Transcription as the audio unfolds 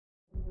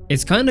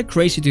It's kinda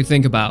crazy to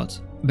think about,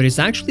 but it's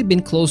actually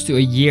been close to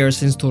a year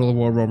since Total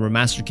War Rome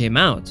Remastered came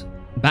out.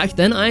 Back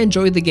then I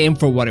enjoyed the game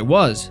for what it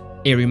was,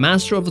 a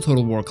remaster of a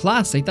Total War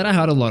classic that I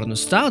had a lot of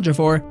nostalgia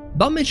for,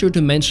 but made sure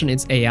to mention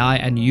its AI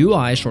and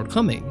UI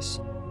shortcomings.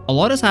 A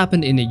lot has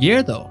happened in a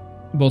year though,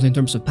 both in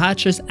terms of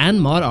patches and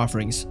mod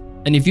offerings,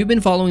 and if you've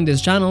been following this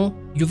channel,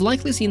 you've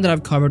likely seen that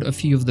I've covered a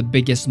few of the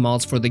biggest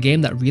mods for the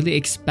game that really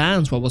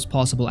expands what was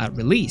possible at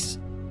release.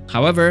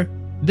 However,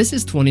 this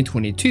is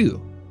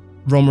 2022.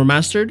 Rome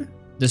Remastered,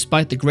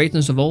 despite the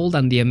greatness of old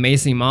and the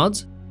amazing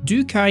mods,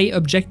 do carry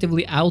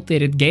objectively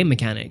outdated game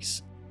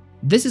mechanics.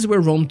 This is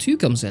where Rome 2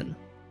 comes in.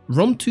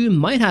 Rome 2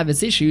 might have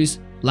its issues,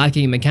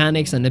 lacking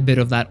mechanics and a bit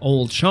of that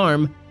old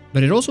charm,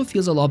 but it also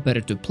feels a lot better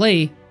to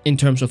play in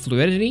terms of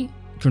fluidity,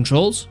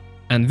 controls,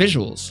 and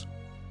visuals.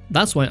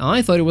 That's why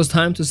I thought it was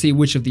time to see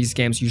which of these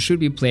games you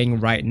should be playing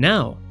right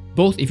now,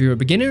 both if you're a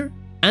beginner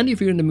and if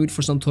you're in the mood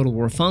for some Total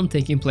War fun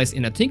taking place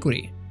in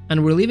antiquity.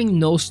 And we're leaving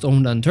no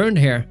stone unturned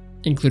here,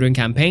 including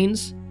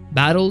campaigns,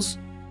 battles,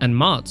 and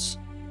mods.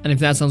 And if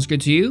that sounds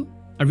good to you,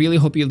 I really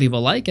hope you leave a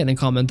like and a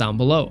comment down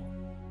below.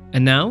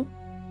 And now,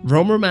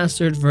 Rome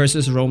Remastered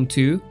vs Rome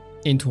 2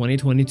 in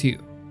 2022.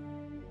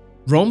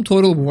 Rome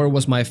Total War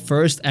was my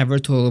first ever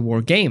Total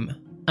War game,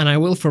 and I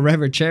will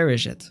forever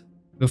cherish it.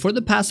 But for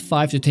the past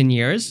 5 to 10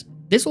 years,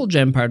 this old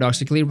gem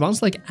paradoxically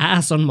runs like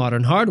ass on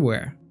modern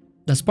hardware.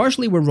 That's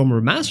partially where Rome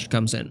Remastered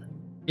comes in.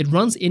 It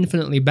runs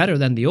infinitely better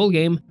than the old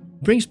game,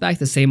 brings back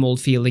the same old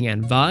feeling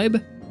and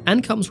vibe,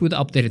 and comes with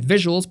updated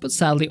visuals, but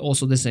sadly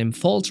also the same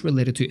faults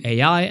related to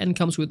AI, and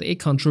comes with a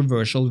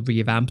controversial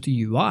revamped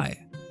UI.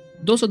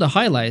 Those are the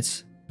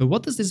highlights, but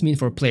what does this mean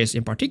for players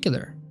in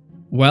particular?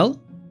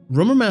 Well,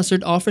 Rome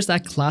Remastered offers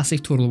that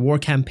classic Total War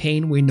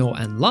campaign we know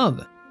and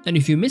love, and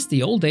if you miss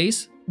the old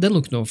days, then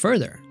look no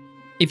further.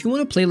 If you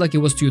want to play like it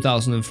was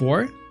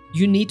 2004,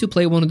 you need to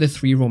play one of the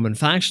 3 Roman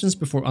factions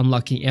before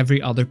unlocking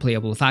every other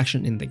playable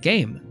faction in the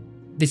game.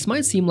 This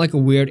might seem like a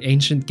weird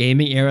ancient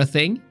gaming era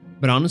thing,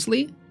 but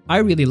honestly, I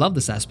really love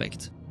this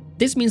aspect.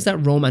 This means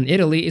that Rome and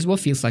Italy is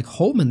what feels like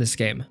home in this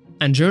game,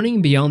 and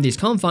journeying beyond these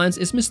confines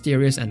is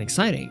mysterious and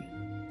exciting.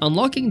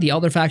 Unlocking the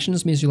other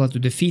factions means you'll have to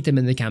defeat them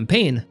in the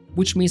campaign,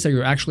 which means that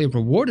you're actually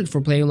rewarded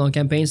for playing long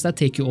campaigns that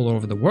take you all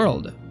over the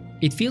world.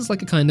 It feels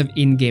like a kind of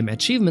in-game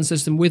achievement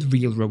system with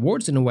real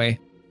rewards in a way,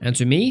 and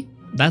to me,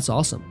 that's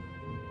awesome.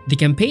 The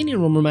campaign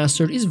in Rome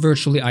Remastered is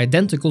virtually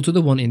identical to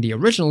the one in the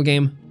original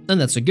game,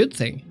 and that's a good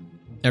thing.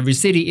 Every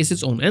city is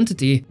its own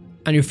entity,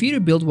 and you're free to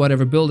build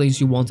whatever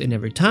buildings you want in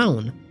every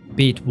town,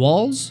 be it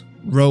walls,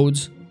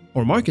 roads,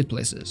 or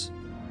marketplaces.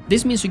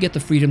 This means you get the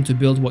freedom to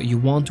build what you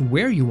want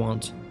where you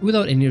want,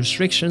 without any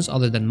restrictions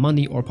other than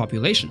money or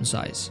population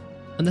size.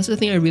 And that's the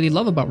thing I really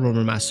love about Rome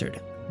Remastered.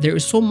 There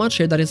is so much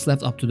here that is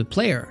left up to the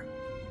player.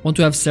 Want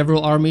to have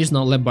several armies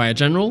not led by a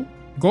general?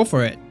 Go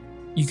for it.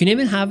 You can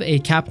even have a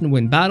captain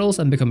win battles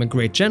and become a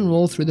great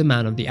general through the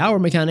man of the hour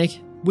mechanic,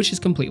 which is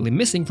completely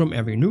missing from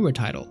every newer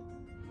title.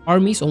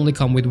 Armies only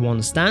come with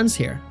one stance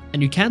here,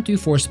 and you can't do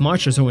forced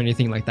marches or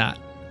anything like that,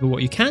 but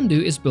what you can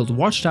do is build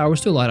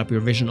watchtowers to light up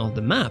your vision of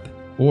the map.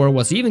 Or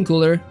what's even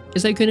cooler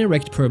is that you can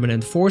erect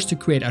permanent forts to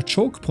create a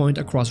choke point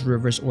across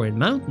rivers or in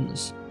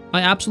mountains.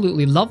 I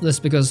absolutely love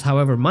this because,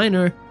 however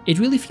minor, it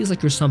really feels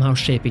like you're somehow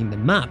shaping the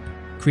map,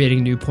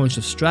 creating new points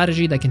of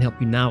strategy that can help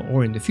you now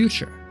or in the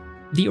future.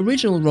 The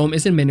original Rome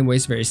is in many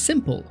ways very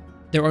simple.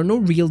 There are no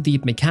real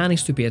deep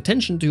mechanics to pay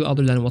attention to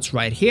other than what's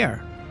right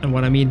here. And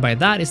what I mean by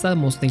that is that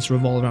most things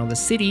revolve around the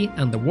city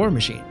and the war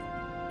machine.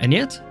 And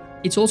yet,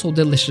 it's also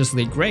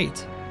deliciously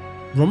great.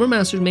 Rome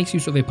Remastered makes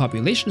use of a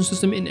population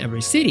system in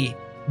every city,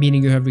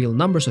 meaning you have real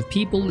numbers of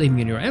people living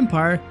in your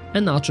empire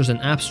and not just an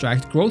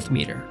abstract growth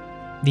meter.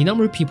 The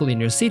number of people in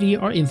your city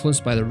are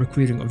influenced by the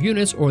recruiting of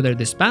units or their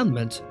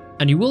disbandment,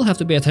 and you will have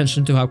to pay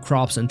attention to how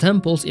crops and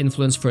temples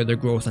influence further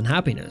growth and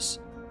happiness.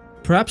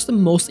 Perhaps the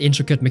most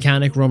intricate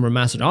mechanic Rome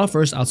Remastered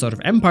offers outside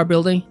of empire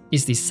building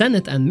is the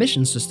Senate and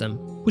mission system,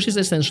 which is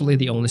essentially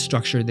the only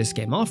structure this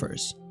game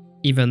offers.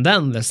 Even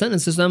then, the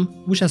Senate system,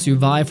 which has you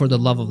vie for the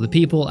love of the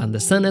people and the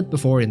Senate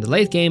before in the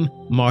late game,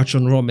 march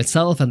on Rome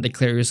itself and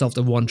declare yourself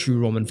the one true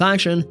Roman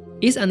faction,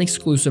 is an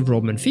exclusive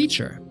Roman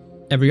feature.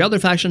 Every other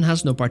faction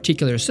has no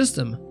particular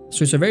system,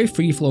 so it's a very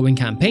free-flowing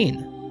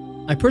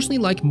campaign. I personally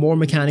like more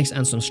mechanics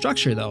and some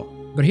structure though,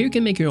 but here you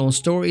can make your own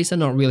stories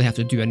and not really have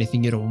to do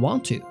anything you don't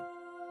want to.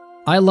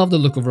 I love the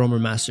look of Rome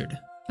Remastered,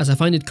 as I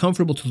find it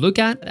comfortable to look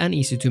at and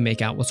easy to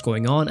make out what's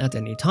going on at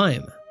any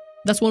time.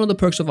 That's one of the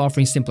perks of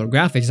offering simpler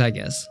graphics, I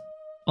guess.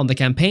 On the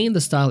campaign,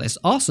 the style is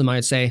awesome,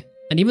 I'd say,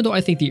 and even though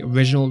I think the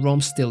original Rome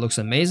still looks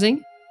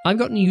amazing, I've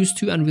gotten used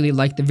to and really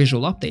like the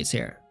visual updates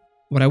here.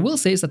 What I will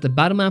say is that the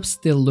battle maps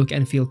still look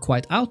and feel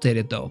quite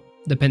outdated though,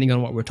 depending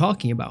on what we're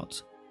talking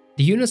about.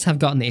 The units have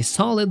gotten a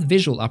solid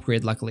visual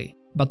upgrade luckily,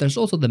 but there's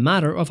also the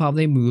matter of how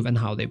they move and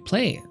how they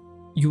play.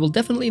 You will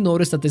definitely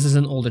notice that this is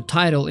an older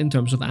title in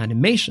terms of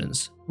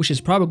animations, which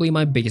is probably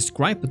my biggest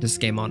gripe with this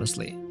game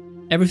honestly.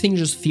 Everything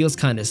just feels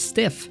kinda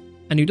stiff,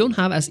 and you don't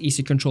have as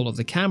easy control of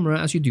the camera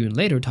as you do in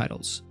later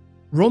titles.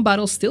 Rome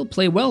battles still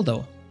play well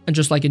though, and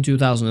just like in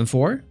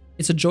 2004,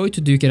 It's a joy to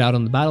duke it out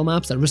on the battle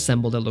maps that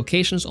resemble the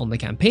locations on the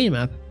campaign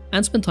map,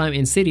 and spend time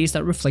in cities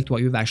that reflect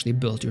what you've actually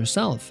built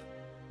yourself.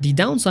 The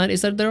downside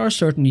is that there are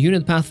certain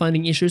unit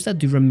pathfinding issues that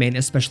do remain,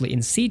 especially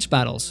in siege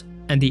battles,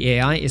 and the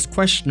AI is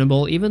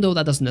questionable, even though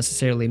that doesn't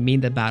necessarily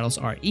mean that battles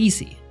are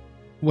easy.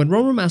 When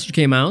Rome Remastered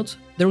came out,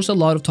 there was a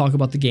lot of talk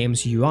about the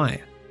game's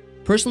UI.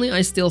 Personally,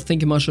 I still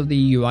think much of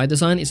the UI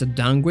design is a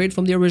downgrade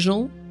from the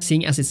original,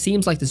 seeing as it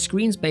seems like the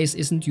screen space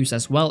isn't used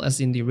as well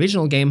as in the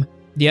original game.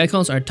 The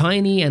icons are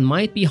tiny and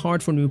might be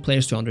hard for new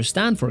players to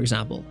understand, for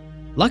example.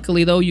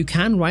 Luckily though, you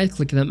can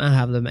right-click them and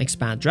have them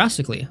expand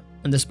drastically,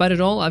 and despite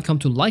it all, I've come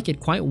to like it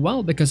quite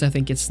well because I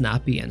think it's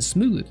snappy and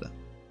smooth.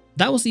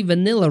 That was the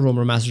vanilla Rome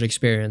Remastered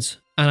experience,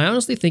 and I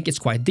honestly think it's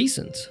quite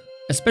decent,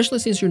 especially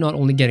since you're not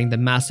only getting the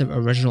massive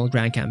original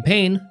Grand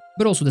Campaign,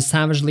 but also the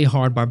savagely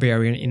hard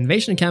Barbarian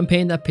Invasion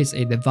campaign that pits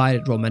a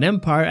divided Roman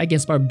Empire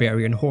against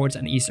barbarian hordes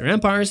and Eastern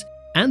empires,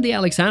 and the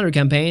Alexander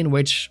campaign,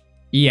 which,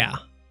 yeah,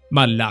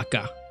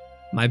 malaka.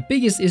 My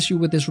biggest issue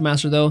with this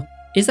remaster though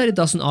is that it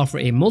doesn't offer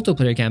a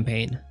multiplayer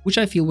campaign, which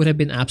I feel would have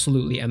been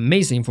absolutely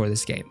amazing for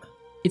this game.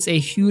 It's a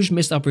huge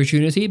missed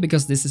opportunity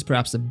because this is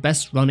perhaps the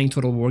best running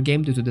Total War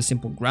game due to the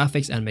simple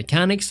graphics and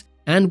mechanics,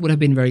 and would have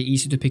been very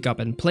easy to pick up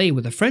and play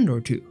with a friend or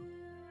two.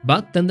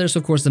 But then there's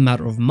of course the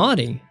matter of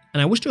modding,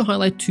 and I wish to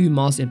highlight two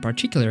mods in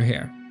particular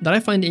here that I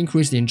find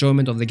increase the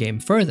enjoyment of the game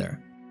further.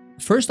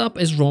 First up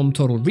is Rome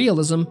Total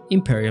Realism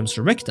Imperium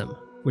Surrectum,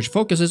 which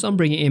focuses on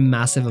bringing a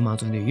massive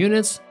amount of new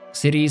units,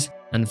 cities,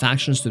 and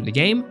factions to the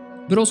game,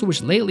 but also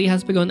which lately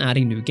has begun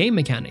adding new game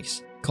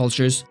mechanics,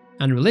 cultures,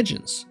 and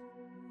religions.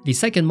 The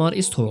second mod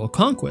is Total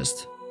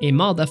Conquest, a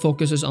mod that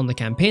focuses on the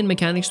campaign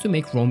mechanics to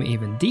make Rome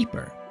even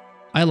deeper.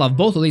 I love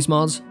both of these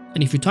mods,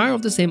 and if you tire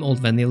of the same old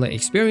vanilla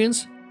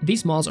experience,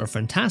 these mods are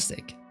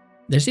fantastic.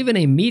 There's even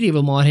a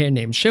medieval mod here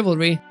named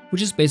Chivalry,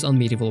 which is based on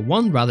Medieval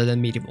 1 rather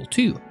than Medieval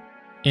 2.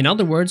 In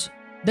other words,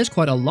 there's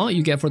quite a lot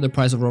you get for the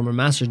price of Rome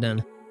Remastered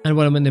then, and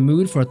when I'm in the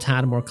mood for a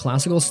tad more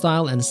classical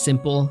style and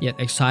simple yet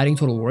exciting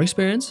Total War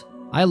experience,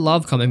 I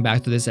love coming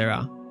back to this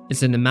era. The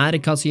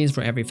cinematic cutscenes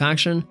for every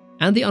faction,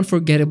 and the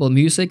unforgettable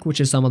music, which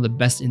is some of the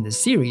best in the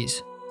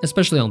series,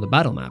 especially on the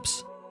battle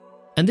maps.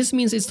 And this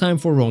means it's time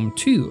for Rome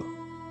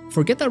 2.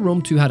 Forget that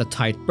Rome 2 had a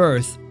tight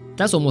birth,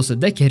 that's almost a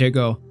decade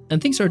ago,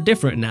 and things are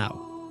different now.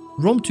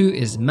 Rome 2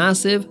 is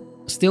massive,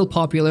 still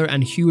popular,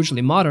 and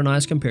hugely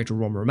modernized compared to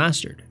Rome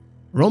Remastered.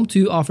 Rome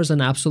 2 offers an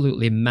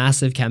absolutely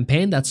massive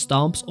campaign that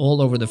stomps all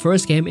over the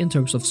first game in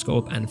terms of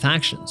scope and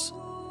factions.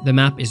 The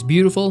map is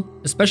beautiful,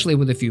 especially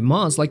with a few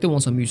mods like the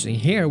ones I'm using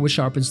here, which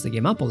sharpens the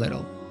game up a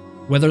little.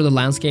 Whether the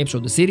landscapes or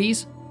the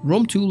cities,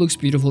 Rome 2 looks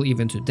beautiful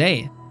even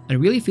today, and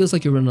really feels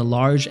like you're in a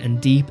large and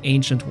deep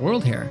ancient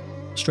world here,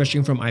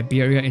 stretching from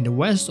Iberia in the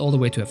west all the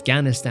way to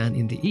Afghanistan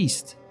in the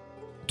east.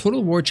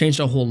 Total War changed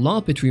a whole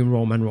lot between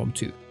Rome and Rome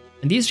 2,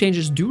 and these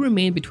changes do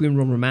remain between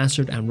Rome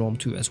Remastered and Rome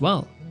 2 as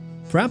well.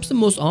 Perhaps the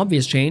most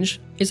obvious change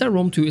is that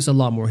Rome 2 is a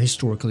lot more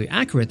historically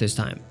accurate this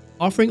time,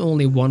 offering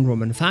only one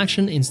Roman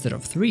faction instead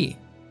of 3.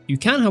 You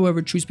can,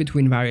 however, choose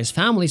between various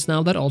families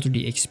now that alter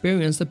the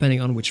experience depending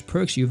on which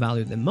perks you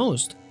value the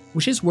most,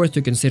 which is worth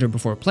to consider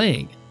before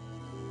playing.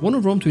 One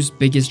of Rome 2's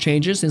biggest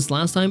changes since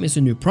last time is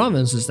the new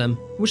province system,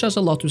 which has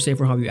a lot to say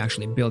for how you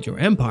actually build your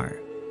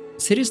empire.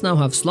 Cities now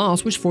have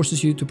slots which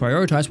forces you to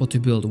prioritize what to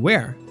build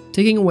where,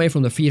 taking away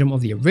from the freedom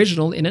of the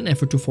original in an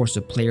effort to force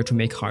the player to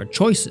make hard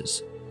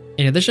choices.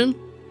 In addition,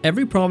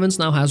 every province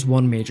now has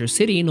one major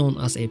city known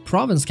as a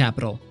province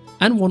capital,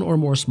 and one or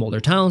more smaller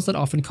towns that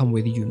often come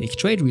with unique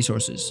trade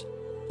resources.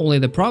 Only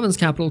the province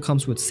capital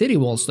comes with city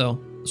walls though,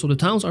 so the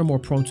towns are more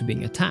prone to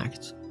being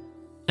attacked.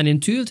 An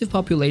intuitive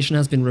population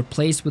has been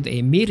replaced with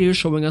a meteor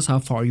showing us how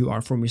far you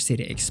are from your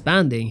city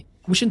expanding,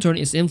 which in turn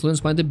is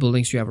influenced by the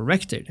buildings you have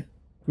erected.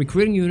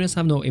 Recruiting units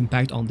have no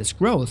impact on this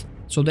growth,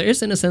 so there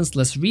is in a sense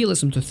less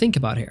realism to think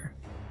about here.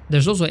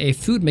 There's also a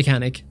food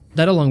mechanic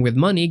that along with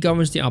money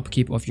governs the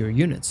upkeep of your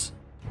units.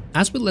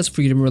 As with less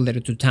freedom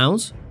related to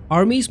towns,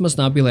 armies must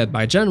now be led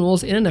by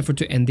generals in an effort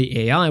to end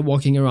the AI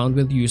walking around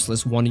with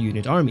useless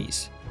one-unit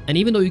armies. And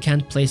even though you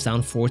can't place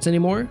down forts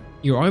anymore,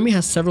 your army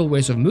has several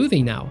ways of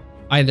moving now,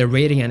 either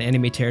raiding an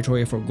enemy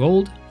territory for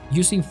gold,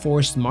 using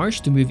forced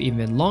march to move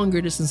even longer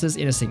distances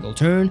in a single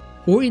turn,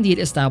 or indeed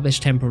establish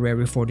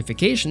temporary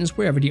fortifications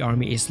wherever the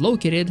army is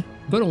located,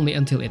 but only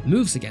until it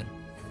moves again.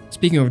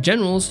 Speaking of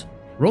generals,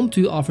 Rome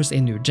 2 offers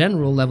a new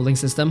general leveling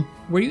system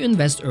where you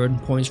invest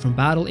earned points from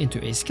battle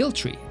into a skill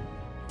tree.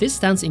 This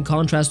stands in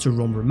contrast to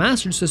Rome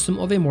Remastered system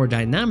of a more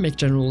dynamic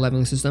general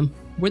leveling system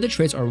where the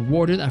traits are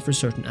awarded after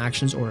certain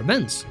actions or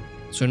events.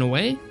 So in a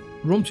way,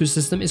 Rome 2's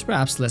system is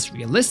perhaps less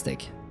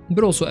realistic,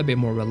 but also a bit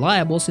more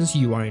reliable since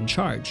you are in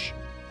charge.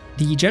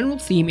 The general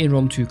theme in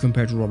Rome 2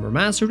 compared to Rome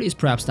Remastered is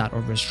perhaps that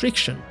of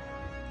restriction.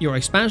 Your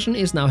expansion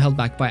is now held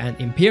back by an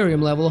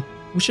Imperium level,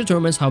 which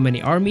determines how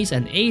many armies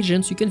and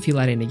agents you can fill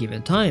at any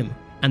given time.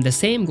 And the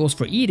same goes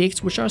for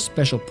edicts, which are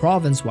special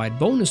province-wide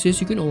bonuses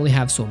you can only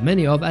have so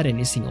many of at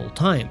any single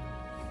time.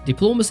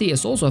 Diplomacy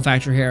is also a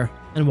factor here,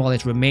 and while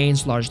it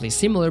remains largely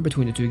similar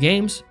between the two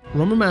games,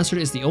 Rome Remastered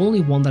is the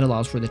only one that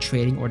allows for the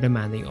trading or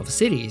demanding of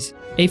cities,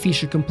 a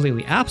feature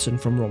completely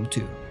absent from Rome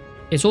 2.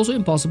 It's also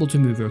impossible to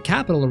move your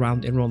capital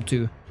around in Rome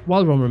 2,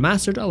 while Rome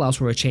Remastered allows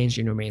for a change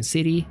in your main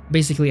city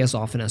basically as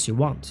often as you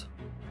want.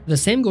 The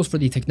same goes for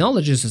the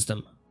technology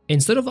system.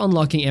 Instead of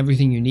unlocking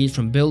everything you need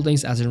from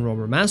buildings as in Rome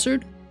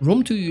Remastered,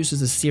 Rome 2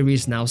 uses the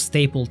series' now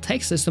staple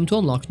tech system to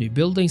unlock new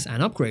buildings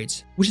and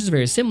upgrades, which is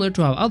very similar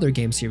to how other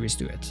game series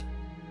do it.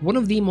 One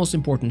of the most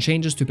important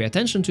changes to pay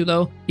attention to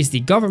though is the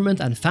government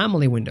and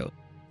family window.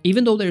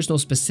 Even though there is no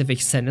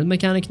specific Senate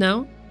mechanic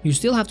now, you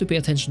still have to pay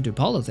attention to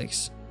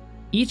politics.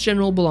 Each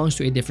general belongs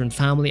to a different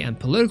family and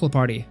political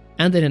party,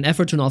 and in an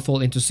effort to not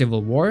fall into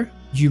civil war,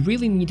 you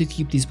really need to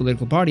keep these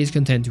political parties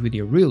content with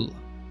your rule.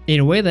 In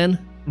a way then,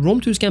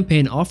 Rome 2's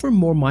campaign offers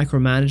more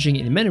micromanaging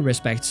in many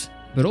respects,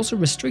 but also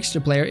restricts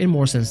the player in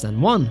more sense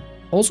than one,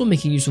 also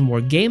making use of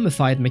more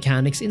gamified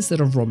mechanics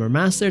instead of Rome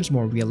Remastered's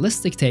more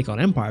realistic take on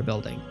empire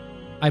building.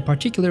 I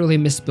particularly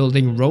miss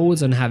building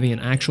roads and having an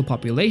actual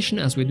population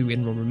as we do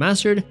in Rome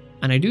Remastered,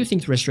 and I do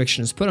think the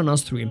restrictions put on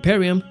us through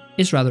Imperium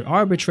is rather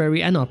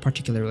arbitrary and not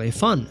particularly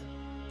fun.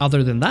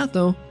 Other than that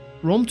though,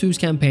 Rome 2's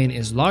campaign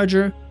is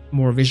larger,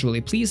 more visually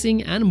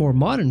pleasing and more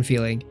modern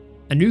feeling,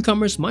 and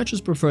newcomers might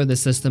just prefer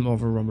this system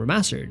over Rome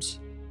Remastered's.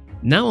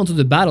 Now onto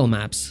the battle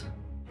maps.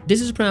 This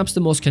is perhaps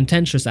the most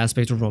contentious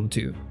aspect of Rome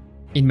 2.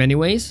 In many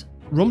ways,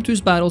 Rome 2's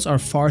battles are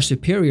far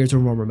superior to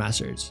Rome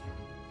Remastered's.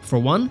 For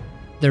one,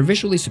 they're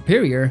visually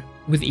superior,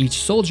 with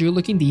each soldier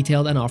looking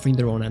detailed and offering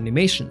their own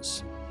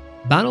animations.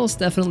 Battles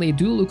definitely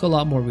do look a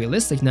lot more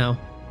realistic now,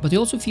 but they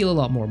also feel a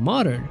lot more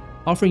modern,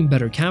 offering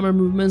better camera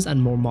movements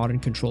and more modern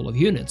control of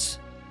units.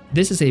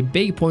 This is a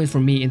big point for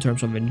me in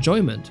terms of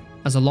enjoyment,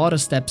 as a lot of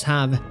steps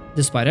have,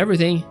 despite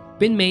everything,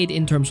 been made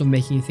in terms of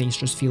making things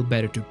just feel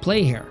better to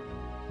play here.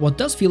 What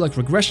does feel like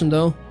regression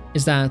though,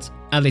 is that,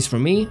 at least for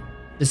me,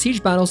 the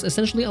siege battles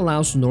essentially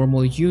allows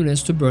normal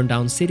units to burn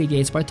down city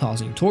gates by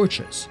tossing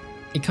torches.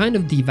 It kind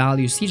of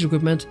devalues siege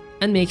equipment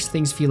and makes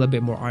things feel a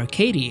bit more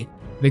arcadey,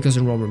 because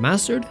in Rome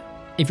Remastered,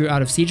 if you're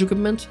out of siege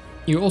equipment,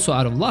 you're also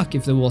out of luck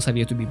if the walls have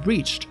yet to be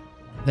breached.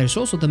 There's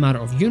also the matter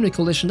of unit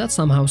collision that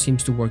somehow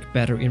seems to work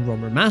better in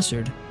Rome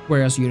Remastered,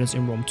 whereas units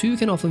in Rome 2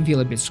 can often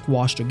feel a bit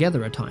squashed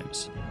together at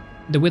times.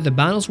 The way the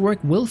battles work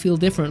will feel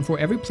different for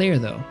every player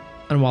though,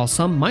 and while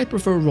some might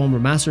prefer Rome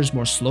Remastered's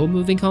more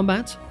slow-moving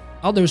combat,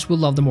 others will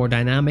love the more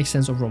dynamic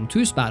sense of Rome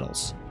 2's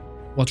battles.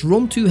 What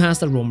Rome 2 has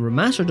that Rome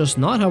Remastered does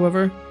not,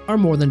 however, are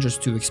more than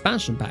just 2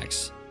 expansion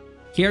packs.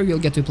 Here you'll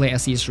get to play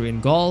as Caesar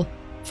in Gaul,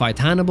 fight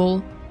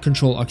Hannibal,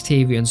 control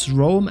Octavian's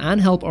Rome,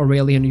 and help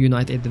Aurelian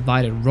unite a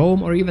divided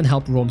Rome or even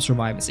help Rome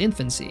survive its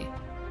infancy.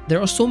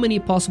 There are so many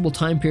possible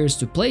time periods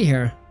to play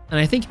here, and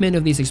I think many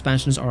of these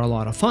expansions are a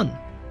lot of fun.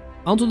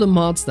 Onto the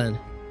mods then,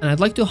 and I'd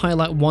like to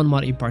highlight one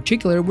mod in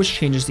particular which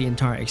changes the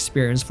entire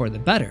experience for the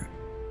better.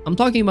 I'm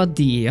talking about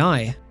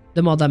DEI,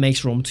 the mod that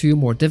makes Rome 2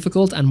 more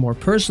difficult and more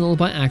personal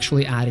by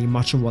actually adding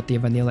much of what the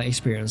vanilla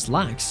experience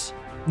lacks,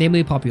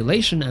 namely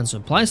population and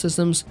supply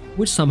systems,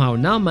 which somehow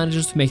now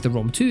manages to make the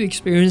Rome 2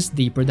 experience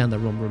deeper than the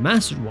Rome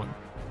Remastered one.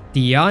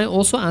 DEI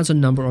also adds a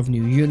number of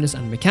new units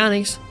and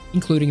mechanics,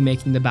 including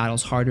making the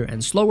battles harder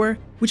and slower,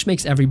 which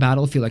makes every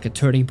battle feel like a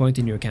turning point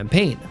in your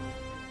campaign.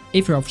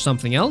 If you're up for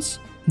something else,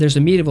 there's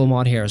a medieval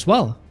mod here as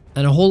well,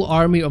 and a whole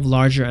army of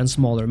larger and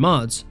smaller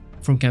mods,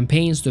 from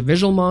campaigns to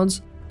visual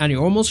mods, and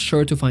you're almost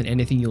sure to find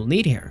anything you'll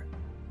need here.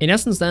 In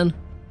essence then,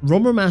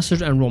 Rome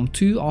Remastered and Rome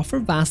 2 offer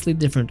vastly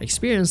different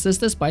experiences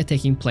despite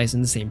taking place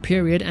in the same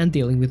period and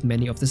dealing with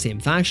many of the same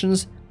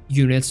factions,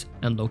 units,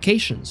 and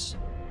locations.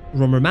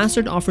 Rome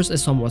Remastered offers a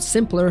somewhat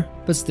simpler,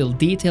 but still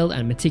detailed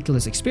and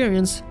meticulous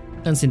experience,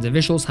 and since the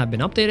visuals have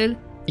been updated,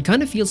 it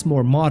kind of feels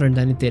more modern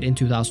than it did in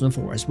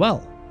 2004 as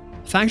well.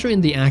 Factor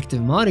in the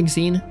active modding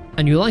scene,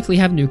 and you likely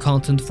have new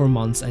content for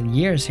months and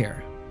years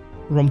here.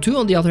 Rome 2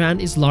 on the other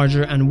hand is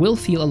larger and will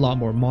feel a lot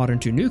more modern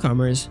to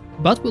newcomers,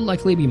 but will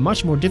likely be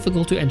much more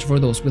difficult to enter for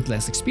those with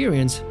less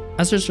experience,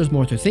 as there's just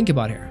more to think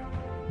about here.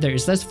 There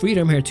is less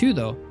freedom here too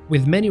though,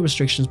 with many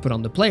restrictions put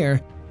on the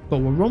player, but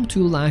what Rome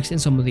 2 lacks in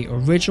some of the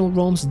original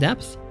Rome's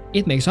depth,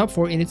 it makes up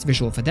for in its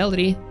visual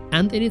fidelity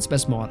and in its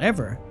best mod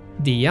ever,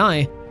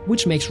 DEI,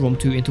 which makes Rome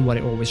 2 into what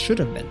it always should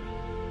have been.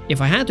 If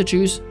I had to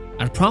choose,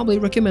 I'd probably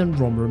recommend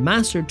Rome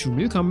Remastered to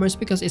newcomers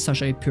because it's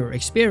such a pure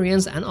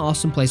experience and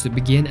awesome place to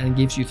begin and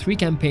gives you 3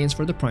 campaigns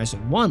for the price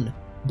of 1.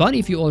 But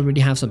if you already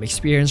have some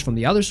experience from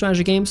the other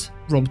strategy games,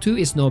 Rome 2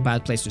 is no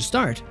bad place to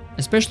start,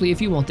 especially if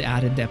you want the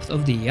added depth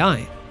of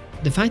DEI.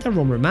 The fact that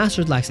Rome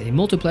Remastered lacks a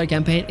multiplayer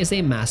campaign is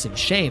a massive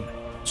shame,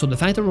 so the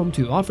fact that Rome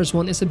 2 offers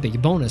one is a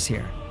big bonus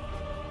here.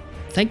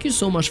 Thank you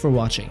so much for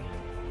watching.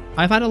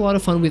 I've had a lot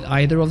of fun with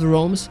either of the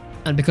Romes,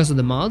 and because of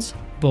the mods,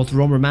 both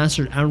Rome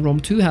Remastered and Rome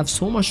 2 have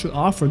so much to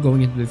offer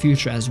going into the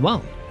future as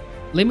well.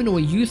 Let me know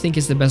what you think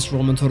is the best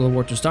Rome in Total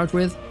War to start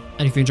with,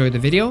 and if you enjoyed the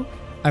video,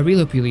 I really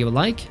hope you leave a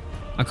like,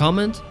 a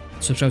comment,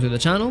 subscribe to the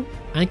channel,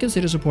 and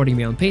consider supporting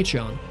me on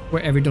Patreon,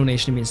 where every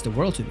donation means the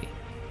world to me.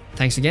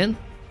 Thanks again,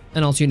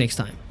 and I'll see you next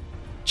time.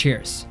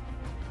 Cheers.